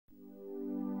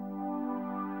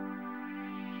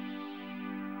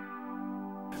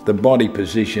The body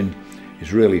position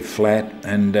is really flat,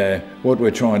 and what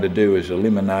we're trying to do is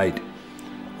eliminate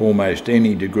almost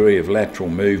any degree of lateral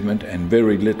movement and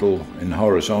very little in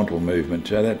horizontal movement.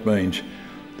 So that means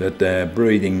that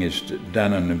breathing is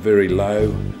done in a very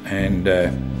low, and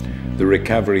the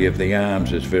recovery of the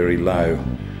arms is very low.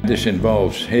 This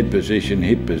involves head position,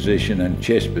 hip position and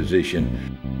chest position.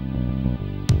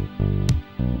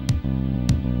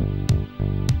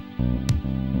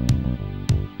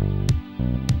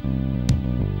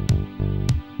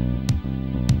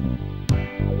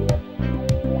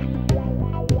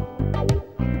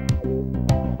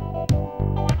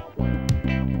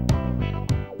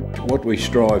 What we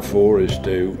strive for is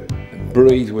to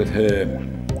breathe with her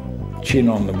chin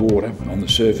on the water, on the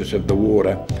surface of the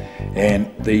water, and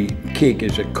the kick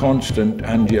is a constant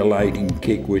undulating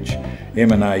kick which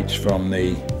emanates from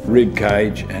the rib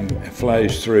cage and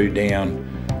flows through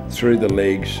down through the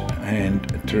legs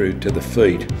and through to the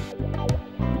feet.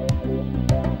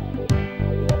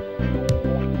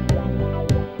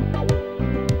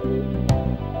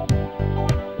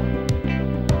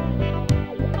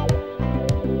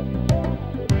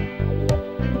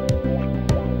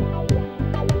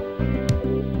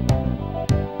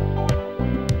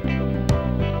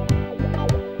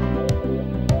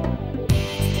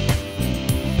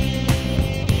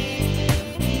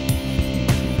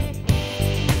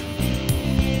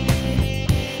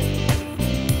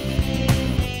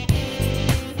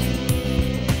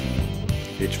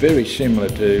 It's very similar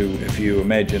to, if you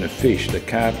imagine a fish, the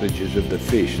cartilages of the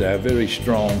fish. They are very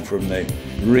strong from the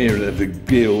rear of the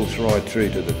gills right through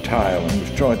to the tail, and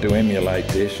we've tried to emulate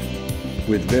this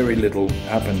with very little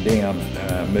up and down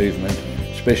movement,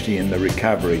 especially in the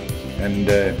recovery. And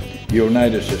you'll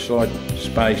notice a slight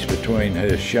space between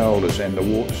her shoulders and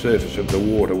the surface of the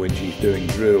water when she's doing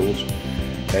drills,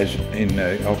 as in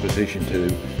opposition to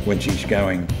when she's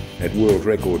going at world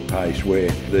record pace,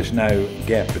 where there's no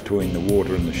gap between the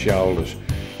water and the shoulders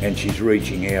and she's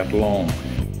reaching out long.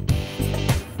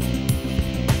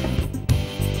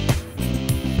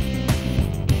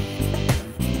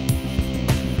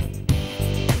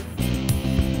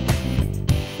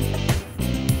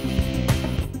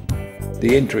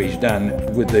 The entry is done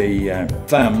with the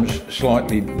thumbs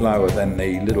slightly lower than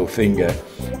the little finger,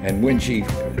 and when she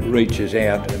reaches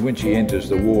out and when she enters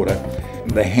the water,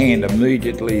 the hand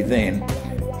immediately then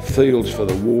feels for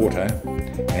the water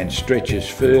and stretches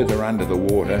further under the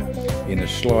water in a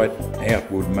slight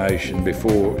outward motion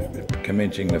before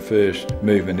commencing the first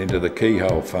movement into the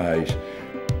keyhole phase.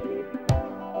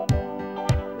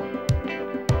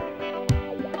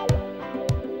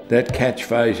 That catch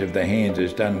phase of the hands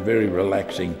is done very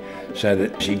relaxing, so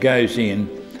that she goes in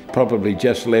probably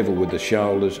just level with the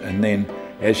shoulders, and then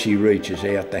as she reaches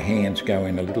out, the hands go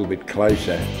in a little bit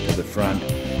closer to the front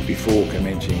before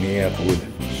commencing the outward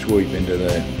sweep into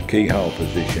the keyhole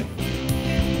position.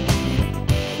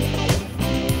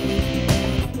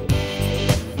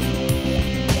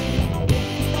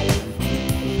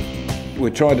 We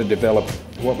try to develop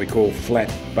what we call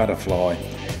flat butterfly,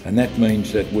 and that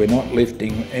means that we're not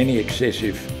lifting any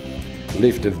excessive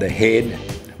lift of the head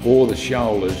or the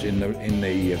shoulders in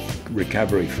the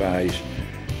recovery phase.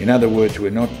 In other words,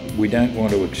 we don't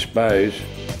want to expose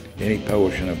any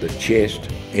portion of the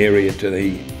chest area to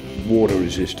the water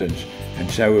resistance, and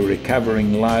so we're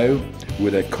recovering low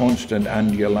with a constant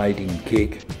undulating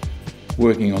kick,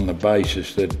 working on the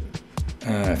basis that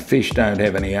fish don't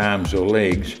have any arms or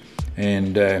legs,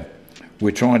 and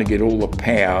we're trying to get all the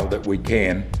power that we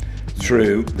can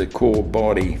through the core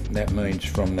body. That means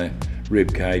from the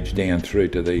rib cage down through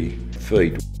to the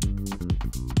feet.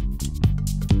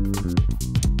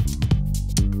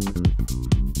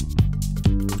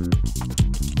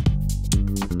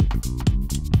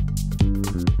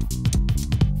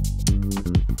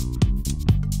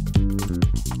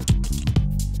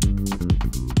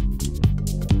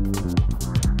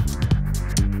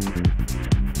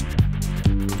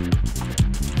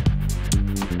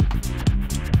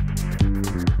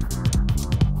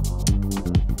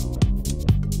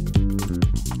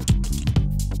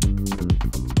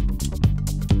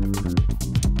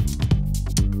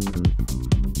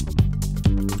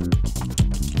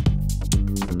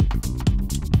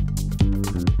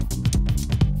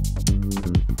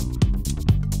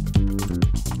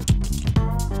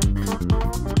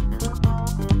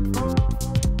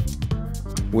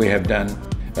 We have done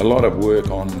a lot of work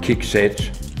on kick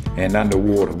sets and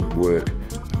underwater work.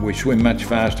 We swim much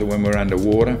faster when we're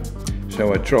underwater,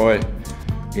 so I try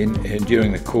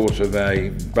during the course of a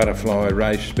butterfly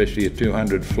race, especially a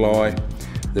 200 fly,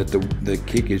 that the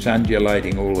kick is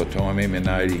undulating all the time,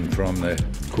 emanating from the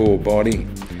core body,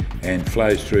 and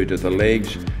flows through to the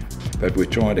legs, but we're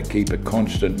trying to keep a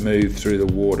constant move through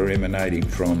the water emanating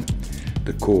from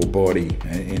the core body,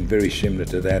 and very similar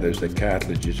to that as the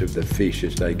cartilages of the fish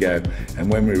as they go.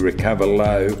 And when we recover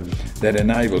low, that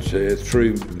enables her,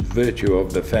 through virtue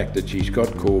of the fact that she's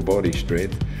got core body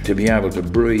strength, to be able to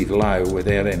breathe low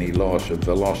without any loss of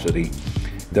velocity.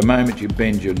 The moment you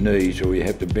bend your knees, or you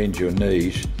have to bend your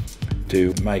knees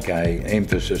to make an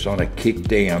emphasis on a kick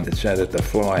down, so that the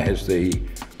fly has the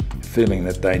feeling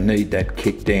that they need that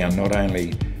kick down, not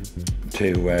only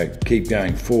to keep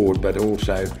going forward, but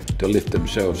also to lift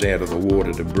themselves out of the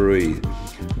water to breathe.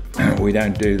 We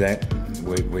don't do that.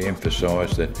 We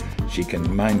emphasise that she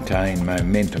can maintain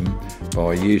momentum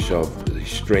by use of the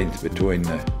strength between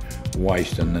the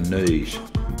waist and the knees.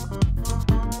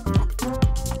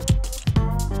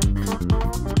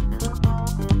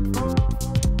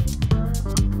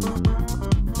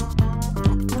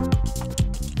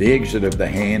 The exit of the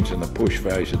hands and the push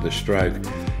phase of the stroke,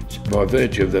 by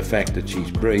virtue of the fact that she's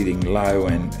breathing low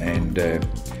and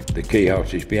the keyhole,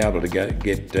 she's be able to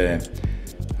get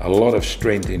a lot of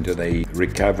strength into the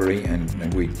recovery,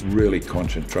 and we really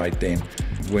concentrate then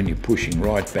when you're pushing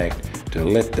right back to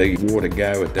let the water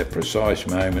go at that precise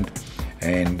moment,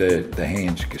 and the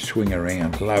hands swing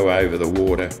around low over the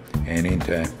water and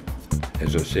into,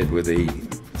 as I said, with the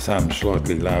thumb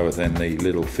slightly lower than the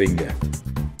little finger.